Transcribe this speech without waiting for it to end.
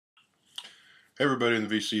Hey everybody in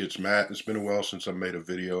the VC, it's Matt. It's been a while since I made a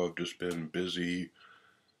video. I've just been busy,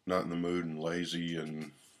 not in the mood, and lazy, and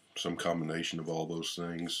some combination of all those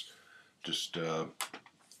things. Just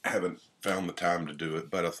haven't found the time to do it.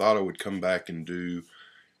 But I thought I would come back and do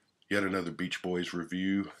yet another Beach Boys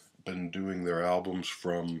review. Been doing their albums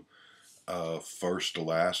from first to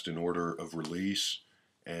last in order of release.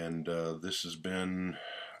 And I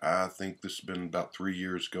think this has been about 3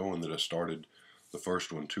 years going that I started the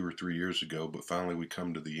first one 2 or 3 years ago, but finally we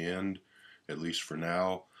come to the end, at least for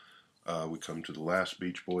now. We come to the last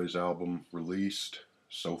Beach Boys album released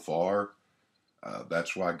so far.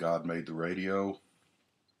 That's Why God Made the Radio.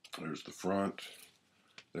 There's the front,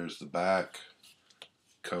 there's the back.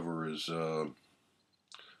 Cover is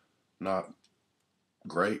not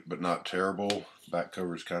great, but not terrible. Back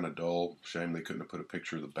cover is kind of dull. Shame they couldn't have put a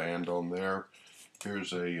picture of the band on there.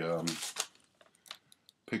 Here's a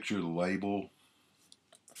picture of the label.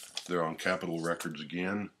 They're on Capitol Records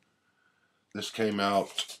again. This came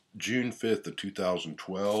out June 5th of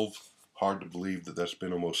 2012. Hard to believe that that's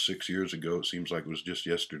been almost 6 years ago. It seems like it was just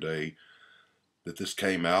yesterday that this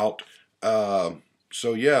came out.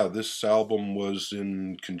 So yeah, this album was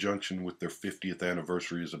in conjunction with their 50th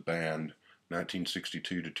anniversary as a band,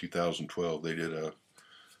 1962 to 2012. They did a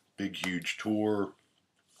big, huge tour,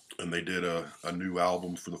 and they did a new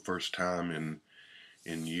album for the first time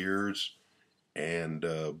in years. And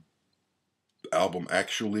album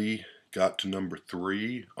actually got to number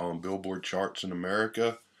 3 on Billboard charts in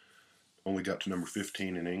America. Only got to number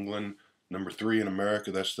 15 in England. Number 3 in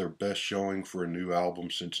America, that's their best showing for a new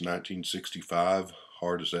album since 1965.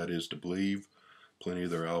 Hard as that is to believe. Plenty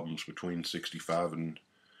of their albums between 65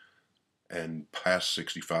 and past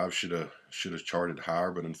 65 should have charted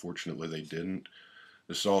higher, but unfortunately they didn't.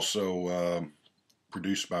 This is also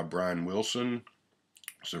produced by Brian Wilson.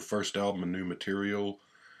 It's their first album of new material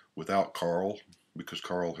without Carl, because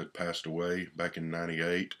Carl had passed away back in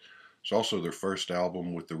 '98. It's also their first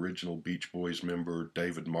album with the original Beach Boys member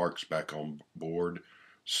David Marks back on board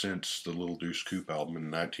since the Little Deuce Coupe album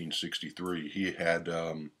in 1963. He had,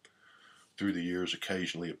 through the years,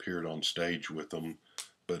 occasionally appeared on stage with them,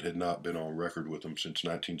 but had not been on record with them since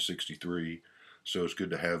 1963. So it's good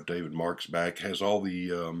to have David Marks back. Has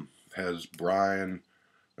Brian,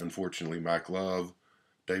 unfortunately Mike Love,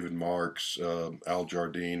 David Marks, Al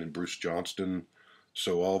Jardine, and Bruce Johnston.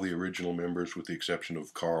 So all the original members, with the exception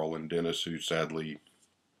of Carl and Dennis, who sadly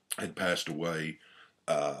had passed away,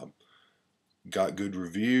 got good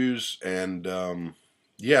reviews. And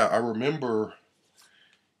yeah, I remember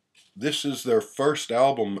this is their first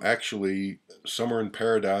album, actually. Summer in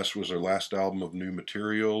Paradise was their last album of new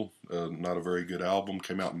material. Not a very good album.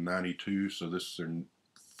 Came out in '92, so this is their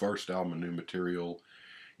first album of new material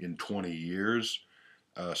in 20 years.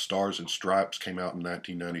 Stars and Stripes came out in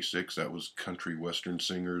 1996. That was country western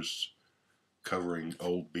singers covering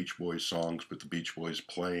old Beach Boys songs, but the Beach Boys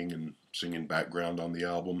playing and singing background on the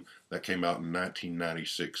album. That came out in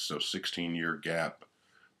 1996, so 16-year gap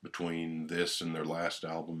between this and their last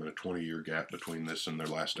album, and a 20-year gap between this and their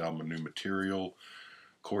last album of new material.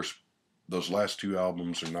 Of course, those last two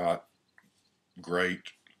albums are not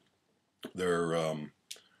great. They're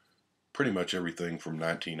pretty much everything from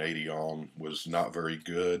 1980 on was not very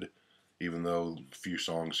good, even though a few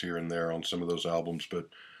songs here and there on some of those albums, but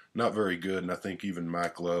not very good. And I think even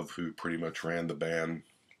Mike Love, who pretty much ran the band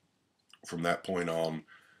from that point on,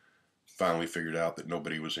 finally figured out that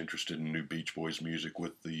nobody was interested in new Beach Boys music,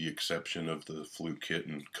 with the exception of the Fluke hit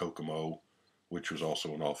and Kokomo, which was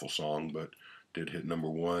also an awful song, but did hit number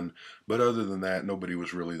 1. But other than that, nobody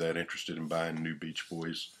was really that interested in buying new Beach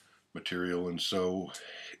Boys material. And so,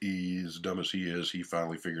 as dumb as he is, he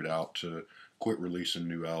finally figured out to quit releasing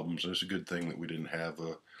new albums. And it's a good thing that we didn't have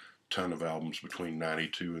a ton of albums between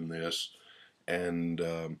 '92 and this. And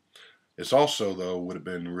it's also, though, would have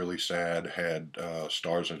been really sad had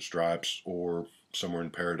Stars and Stripes or Somewhere in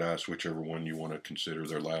Paradise, whichever one you want to consider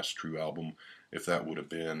their last true album, if that would have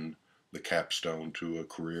been the capstone to a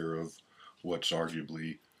career of what's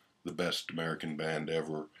arguably the best American band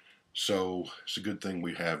ever. So it's a good thing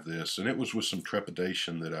we have this. And it was with some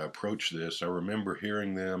trepidation that I approached this. I remember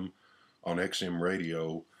hearing them on XM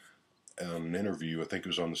radio on an interview. I think it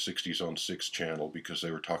was on the 60s on 6 channel, because they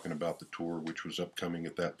were talking about the tour, which was upcoming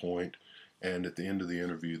at that point. And at the end of the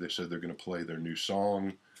interview, they said they're going to play their new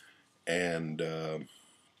song. And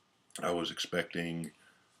I was expecting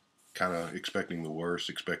the worst,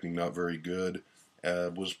 expecting not very good.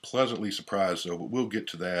 Was pleasantly surprised, though, but we'll get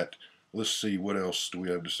to that. Let's see, what else do we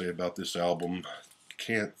have to say about this album?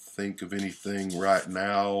 Can't think of anything right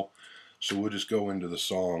now, so we'll just go into the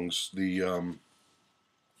songs. The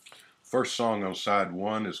First song on side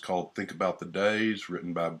one is called Think About the Days,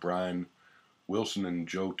 written by Brian Wilson and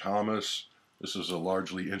Joe Thomas. This is a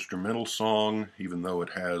largely instrumental song, even though it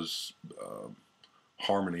has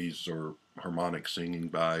harmonies or harmonic singing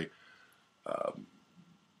by uh,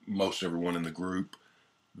 most everyone in the group.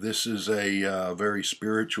 This is a very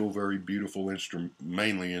spiritual, very beautiful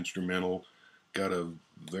mainly instrumental. Got a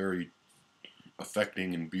very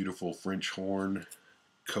affecting and beautiful French horn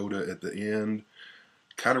coda at the end.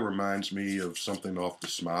 Kind of reminds me of something off the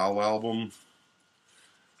Smile album.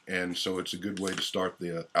 And so it's a good way to start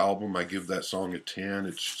the album. I give that song a 10.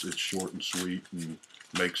 It's short and sweet and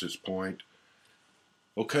makes its point.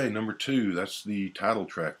 Okay, number 2, that's the title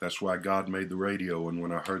track. That's Why God Made the Radio. And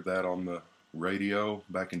when I heard that on the radio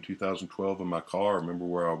back in 2012 in my car, I remember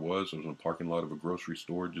where I was. I was in a parking lot of a grocery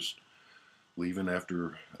store just leaving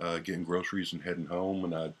after getting groceries and heading home.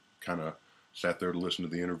 And I kind of sat there to listen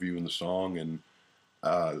to the interview and the song. And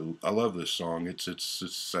I love this song. It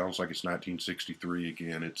sounds like it's 1963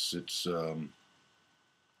 again. It's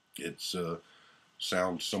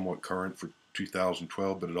sounds somewhat current for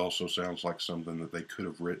 2012, but it also sounds like something that they could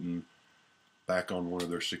have written back on one of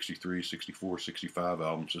their 63, 64, 65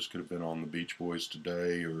 albums. This could have been on the Beach Boys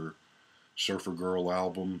Today or Surfer Girl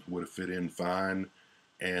album. Would have fit in fine.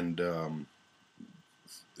 And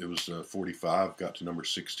it was 45, got to number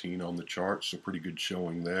 16 on the charts, so pretty good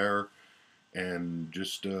showing there. And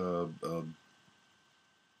just it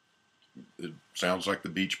sounds like the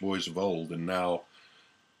Beach Boys of old. And now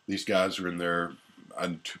these guys are in their,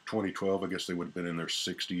 in 2012, I guess they would have been in their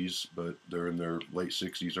 60s, but they're in their late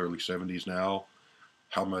 60s, early 70s now.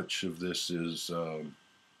 How much of this is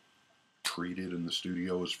treated in the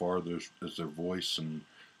studio as far as their voice and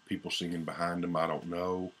people singing behind them, I don't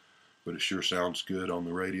know. But it sure sounds good on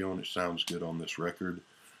the radio, and it sounds good on this record.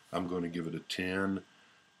 I'm going to give it a 10.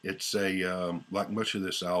 It's like much of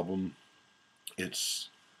this album, it's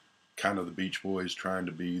kind of the Beach Boys trying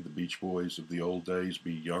to be the Beach Boys of the old days,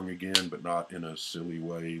 be young again, but not in a silly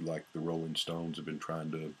way like the Rolling Stones have been trying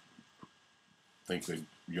to think they're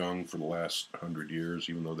young for the last 100 years,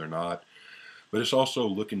 even though they're not. But it's also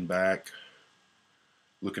looking back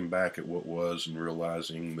at what was and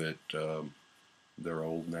realizing that they're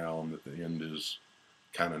old now and that the end is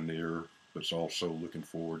kind of near. But it's also looking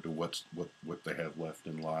forward to what they have left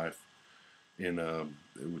in life. And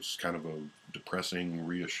it was kind of a depressing,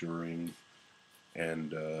 reassuring,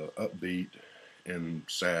 and upbeat and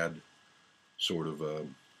sad sort of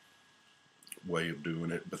way of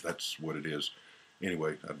doing it, but that's what it is.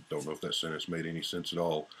 Anyway, I don't know if that sentence made any sense at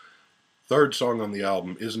all. Third song on the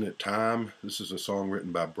album, Isn't It Time? This is a song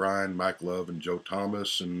written by Brian, Mike Love, and Joe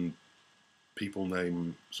Thomas, and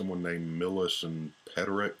someone named Millis and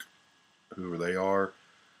Pederick, whoever they are.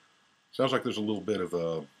 Sounds like there's a little bit of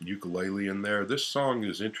a ukulele in there. This song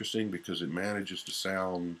is interesting because it manages to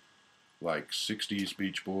sound like 60s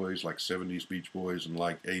Beach Boys, like 70s Beach Boys, and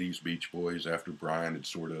like 80s Beach Boys after Brian had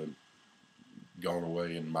sort of gone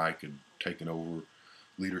away and Mike had taken over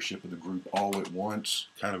leadership of the group all at once.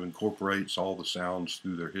 Kind of incorporates all the sounds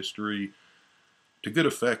through their history. To good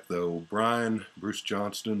effect, though. Brian, Bruce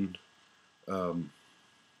Johnston, and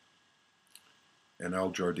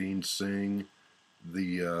Al Jardine sing.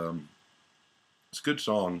 It's a good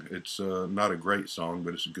song. It's not a great song,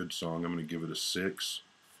 but it's a good song. I'm going to give it a 6.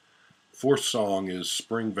 Fourth song is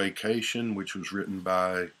Spring Vacation, which was written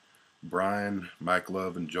by Brian, Mike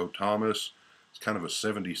Love, and Joe Thomas. It's kind of a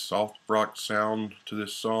 70s soft rock sound to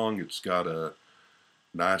this song. It's got a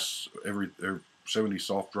nice 70s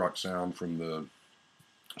soft rock sound from the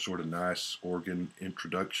sort of nice organ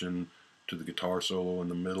introduction to the guitar solo in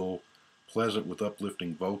the middle. Pleasant with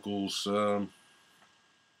uplifting vocals.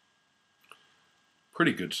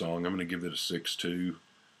 Pretty good song. I'm going to give it a 6 too.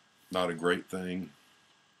 Not a great thing.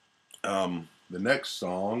 The next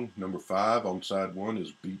song, number 5 on side 1,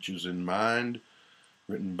 is Beaches in Mind,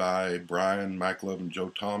 written by Brian, Mike Love, and Joe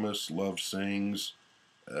Thomas. Love sings.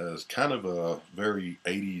 It's kind of a very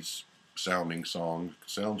 80s sounding song.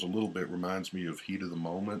 Sounds a little bit, reminds me of Heat of the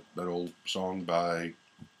Moment, that old song by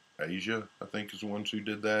Asia, I think is the ones who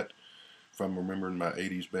did that, if I'm remembering my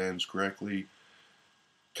 80s bands correctly.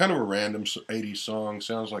 Kind of a random 80s song.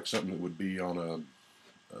 Sounds like something that would be on a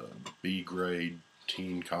B-grade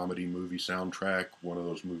teen comedy movie soundtrack. One of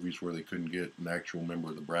those movies where they couldn't get an actual member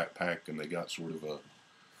of the Brat Pack and they got sort of a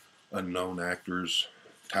unknown actors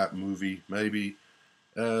type movie, maybe.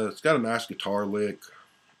 It's got a nice guitar lick,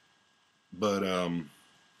 but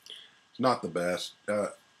it's not the best.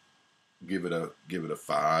 Give it a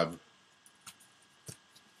 5.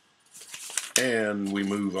 And we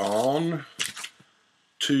move on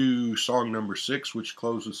to song number 6, which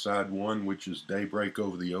closes side 1, which is Daybreak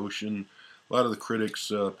Over the Ocean. A lot of the critics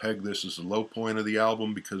peg this as the low point of the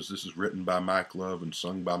album because this is written by Mike Love and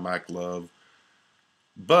sung by Mike Love.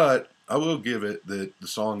 But I will give it that the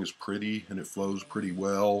song is pretty and it flows pretty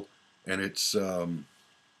well, and it's doesn't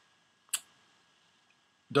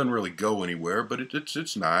really go anywhere, but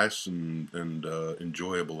it's nice and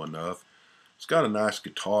enjoyable enough. It's got a nice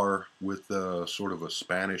guitar with sort of a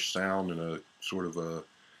Spanish sound and a sort of a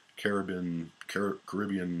Caribbean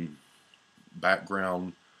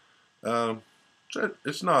background. Uh,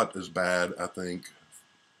 it's not as bad, I think,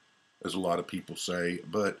 as a lot of people say,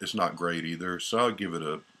 but it's not great either. So I give it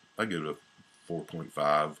a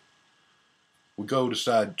 4.5. We go to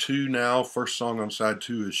side 2 now. First song on side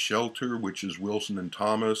 2 is Shelter, which is Wilson and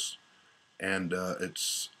Thomas, and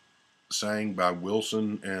it's sang by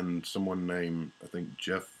Wilson and someone named, I think,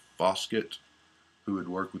 Jeff Foskett, who had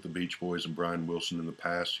worked with the Beach Boys and Brian Wilson in the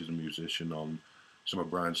past. He's a musician on some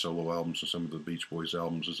of Brian's solo albums and some of the Beach Boys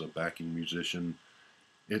albums as a backing musician.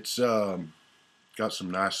 It's got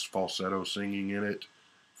some nice falsetto singing in it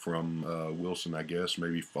from Wilson, I guess,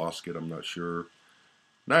 maybe Foskett, I'm not sure.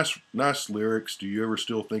 Nice lyrics. Do you ever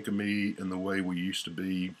still think of me in the way we used to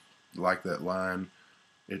be? Like that line.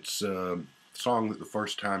 It's a song that the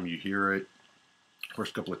first time you hear it,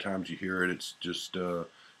 first couple of times you hear it, it's just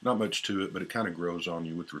not much to it, but it kind of grows on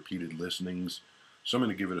you with repeated listenings. So I'm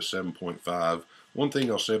going to give it a 7.5. One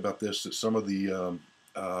thing I'll say about this that some of the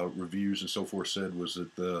reviews and so forth said was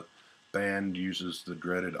that the band uses the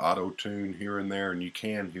dreaded auto-tune here and there, and you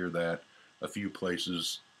can hear that a few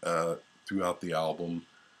places throughout the album,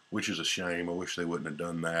 which is a shame. I wish they wouldn't have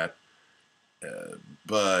done that.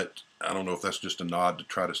 But I don't know if that's just a nod to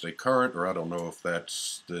try to stay current, or I don't know if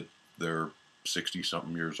that's that they're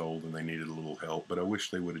 60-something years old and they needed a little help, but I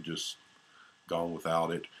wish they would have just gone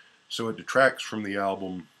without it. So it detracts from the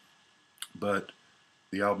album, but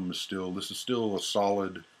the album is still, this is still a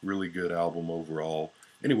solid, really good album overall.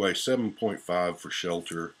 Anyway, 7.5 for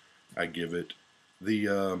Shelter, I give it.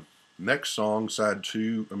 The next song,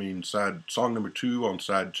 song number 2 on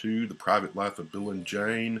side 2, The Private Life of Bill and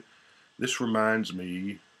Jane. This reminds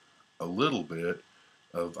me a little bit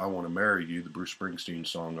of I Want to Marry You, the Bruce Springsteen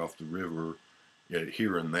song Off the River,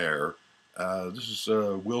 here and there. This is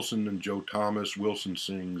Wilson and Joe Thomas. Wilson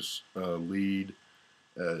sings lead.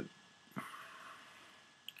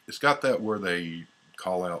 It's got that where they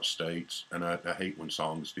call out states, and I hate when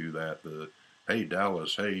songs do that. The hey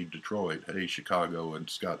Dallas, hey Detroit, hey Chicago, and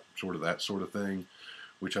it's got sort of that sort of thing,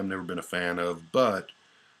 which I've never been a fan of, but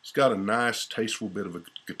it's got a nice, tasteful bit of a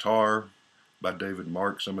guitar by David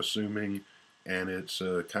Marks, I'm assuming, and it's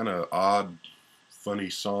a kind of odd, funny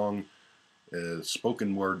song.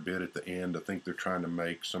 Spoken word bit at the end. I think they're trying to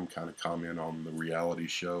make some kind of comment on the reality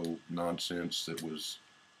show nonsense that was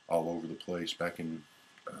all over the place back in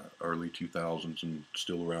early 2000s and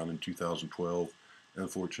still around in 2012, and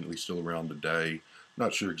unfortunately still around today.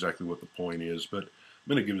 Not sure exactly what the point is, but I'm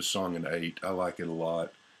going to give this song an 8. I like it a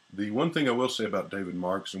lot. The one thing I will say about David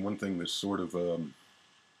Marks, and one thing that's sort of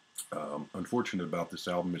unfortunate about this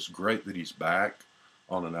album, it's great that he's back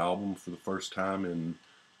on an album for the first time in,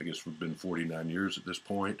 I guess we've been 49 years at this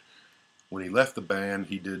point. When he left the band,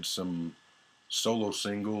 he did some solo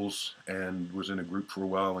singles and was in a group for a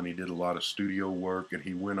while, and he did a lot of studio work, and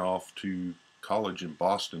he went off to college in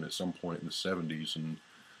Boston at some point in the 70s and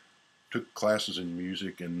took classes in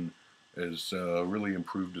music and has really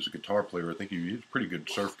improved as a guitar player. I think he was a pretty good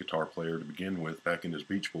surf guitar player to begin with back in his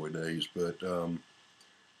Beach Boy days, but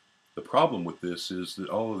the problem with this is that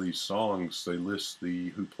all of these songs, they list the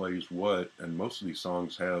who plays what, and most of these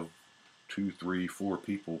songs have 2, 3, 4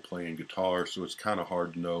 people playing guitar, so it's kind of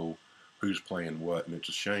hard to know who's playing what, and it's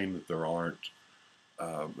a shame that there aren't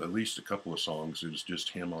at least a couple of songs it's just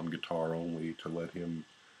him on guitar only to let him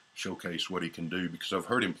showcase what he can do, because I've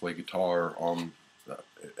heard him play guitar on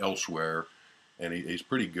elsewhere, and he's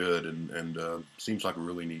pretty good and seems like a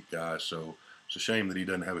really neat guy, so it's a shame that he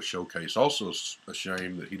doesn't have a showcase. Also a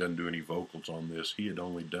shame that he doesn't do any vocals on this. He had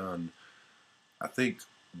only done, I think,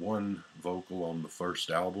 one vocal on the first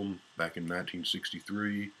album back in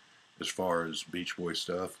 1963 as far as Beach Boy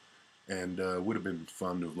stuff, and would have been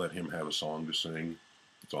fun to have let him have a song to sing.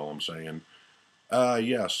 That's all I'm saying.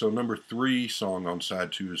 Yeah, so number 3 song on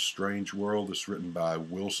side 2 is Strange World. It's written by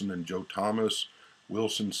Wilson and Joe Thomas.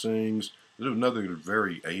 Wilson sings. There's another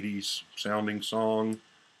very 80s sounding song.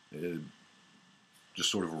 Just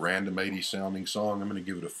sort of a random 80s sounding song. I'm going to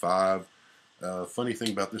give it a 5. Funny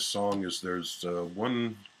thing about this song is there's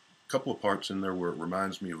one couple of parts in there where it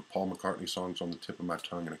reminds me of a Paul McCartney song's on the tip of my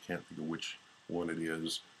tongue, and I can't think of which one it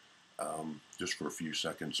is just for a few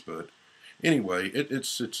seconds. But Anyway,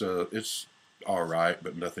 it's all right,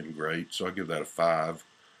 but nothing great. So I give that a 5.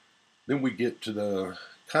 Then we get to the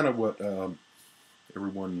kind of what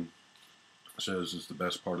everyone says is the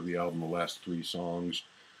best part of the album, the last 3 songs.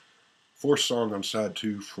 Fourth song on side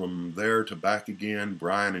 2, From There to Back Again.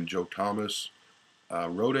 Brian and Joe Thomas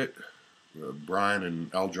wrote it. Brian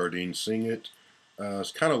and Al Jardine sing it.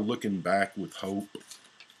 It's kind of looking back with hope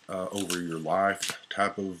over your life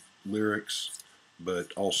type of lyrics,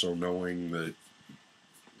 but also knowing that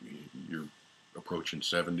you're approaching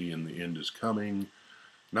 70 and the end is coming.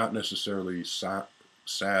 Not necessarily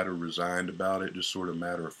sad or resigned about it, just sort of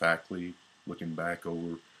matter of factly looking back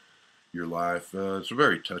over your life. It's a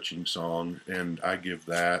very touching song, and I give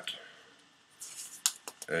that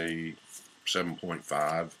a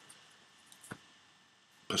 7.5.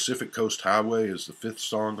 Pacific Coast Highway is the 5th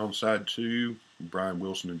song on side 2. Brian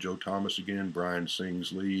Wilson and Joe Thomas again. Brian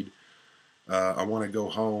sings lead. I want to go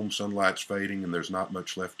home, sunlight's fading, and there's not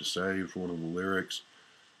much left to say is one of the lyrics.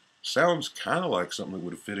 Sounds kind of like something that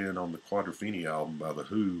would have fit in on the Quadrophenia album by The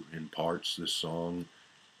Who in parts, this song.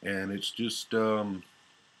 And it's just kind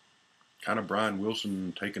of Brian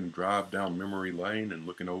Wilson taking a drive down memory lane and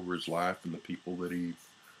looking over his life and the people that he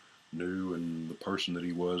knew and the person that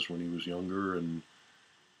he was when he was younger, and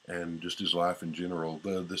just his life in general.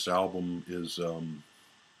 This album is,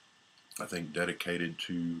 I think, dedicated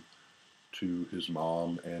to his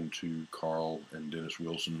mom and to Carl and Dennis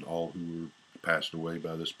Wilson, all who were passed away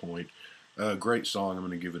by this point. Great song. I'm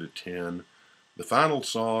going to give it a 10. The final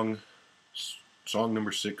song, song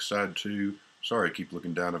number 6, side 2. Sorry, I keep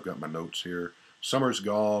looking down. I've got my notes here. Summer's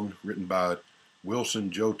Gone, written by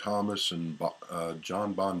Wilson, Joe Thomas, and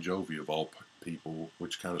John Bon Jovi, of all people,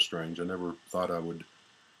 which kind of strange. I never thought I would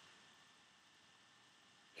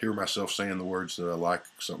hear myself saying the words that I like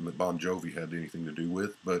something that Bon Jovi had anything to do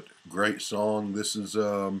with, but great song. This is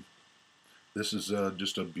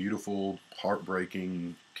just a beautiful,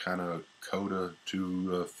 heartbreaking kind of coda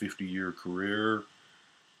to a 50-year career,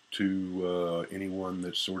 to anyone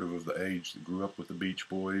that's sort of the age that grew up with the Beach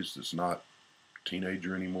Boys, that's not a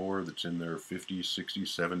teenager anymore, that's in their 50s, 60s,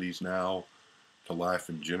 70s now, to life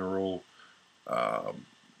in general,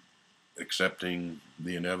 accepting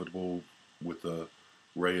the inevitable with a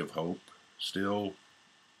ray of hope still,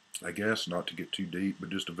 I guess, not to get too deep, but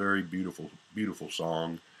just a very beautiful, beautiful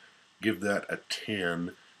song. Give that a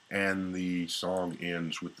 10, and the song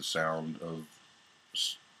ends with the sound of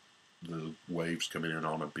the waves coming in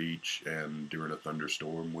on a beach and during a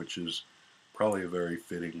thunderstorm, which is probably a very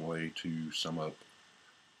fitting way to sum up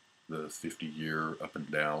the 50-year up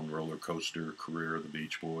and down roller coaster career of the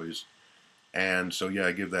Beach Boys. And so, yeah,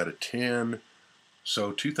 I give that a 10.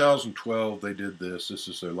 So 2012, they did this. This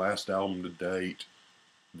is their last album to date.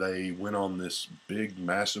 They went on this big,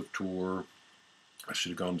 massive tour. I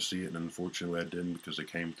should have gone to see it, and unfortunately I didn't because they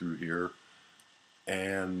came through here.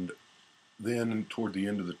 And then toward the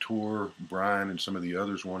end of the tour, Brian and some of the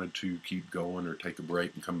others wanted to keep going or take a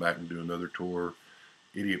break and come back and do another tour.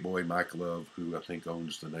 Idiot Boy Mike Love, who I think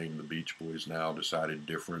owns the name The Beach Boys now, decided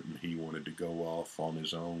different, and he wanted to go off on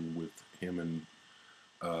his own with him and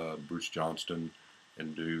Bruce Johnston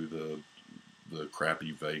and do the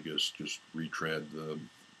crappy Vegas, just retread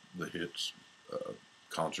the hits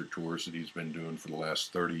concert tours that he's been doing for the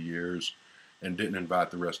last 30 years, and didn't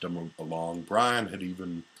invite the rest of them along. Brian had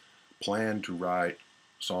even planned to write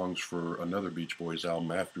songs for another Beach Boys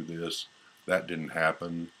album after this. That didn't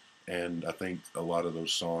happen, and I think a lot of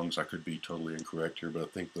those songs, I could be totally incorrect here, but I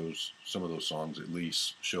think some of those songs at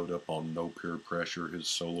least showed up on No Peer Pressure, his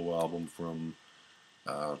solo album from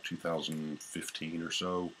 2015 or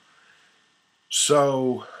so.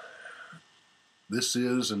 So this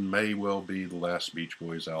is and may well be the last Beach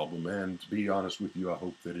Boys album, and to be honest with you, I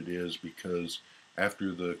hope that it is, because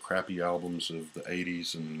after the crappy albums of the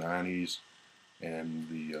 80s and 90s and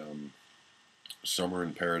the Summer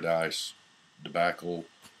in Paradise debacle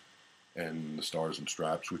and the Stars and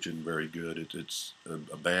Stripes, which isn't very good, it's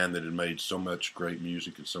a band that had made so much great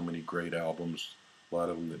music and so many great albums, a lot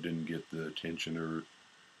of them that didn't get the attention or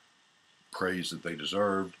praise that they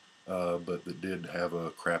deserved, but that did have a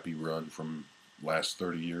crappy run from last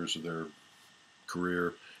 30 years of their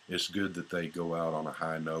career. It's good that they go out on a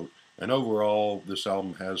high note. And overall, this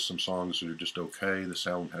album has some songs that are just okay. This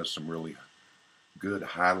album has some really good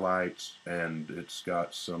highlights, and it's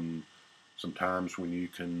got some times when you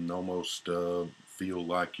can almost feel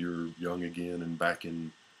like you're young again and back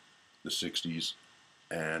in the 60s,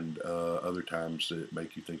 and other times that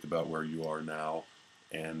make you think about where you are now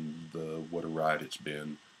and what a ride it's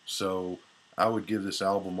been. So I would give this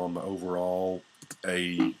album on the overall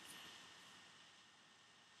an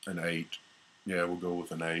 8. Yeah, we'll go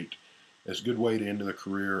with an 8. It's a good way to end their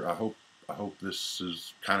career. I hope this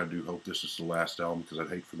is kind of do hope this is the last album, because I'd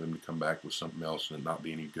hate for them to come back with something else and it not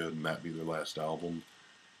be any good and that be their last album.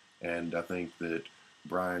 And I think that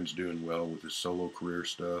Brian's doing well with his solo career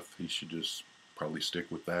stuff. He should just probably stick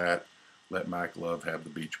with that. Let Mike Love have the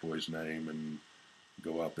Beach Boys name and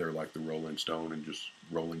go out there like the Rolling Stones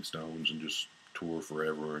and just tour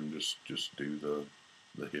forever and just do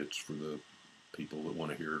the hits for the people that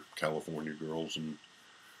want to hear California Girls and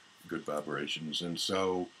Good Vibrations. And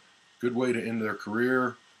so, good way to end their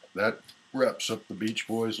career. That wraps up the Beach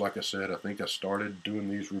Boys. Like I said, I think I started doing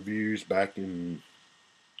these reviews back in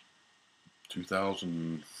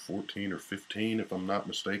 2014 or 15, if I'm not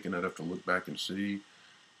mistaken. I'd have to look back and see.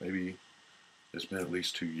 Maybe it's been at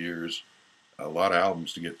least 2 years. A lot of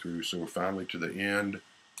albums to get through, so we're finally to the end.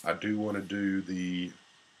 I do want to do the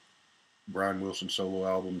Brian Wilson solo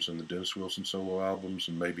albums and the Dennis Wilson solo albums,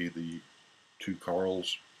 and maybe the two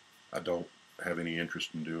Carls. I don't have any interest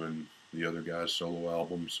in doing the other guys' solo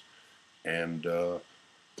albums. And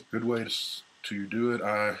good way to do it.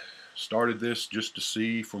 I started this just to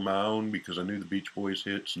see for my own, because I knew the Beach Boys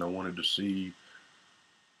hits, and I wanted to see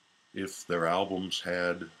if their albums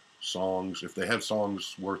had songs, if they had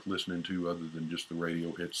songs worth listening to other than just the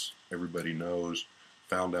radio hits everybody knows.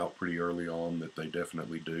 Found out pretty early on that they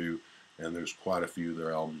definitely do, and there's quite a few of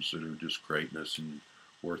their albums that are just greatness and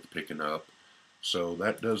worth picking up. So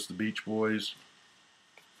that does the Beach Boys.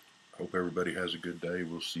 Hope everybody has a good day.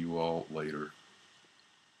 We'll see you all later.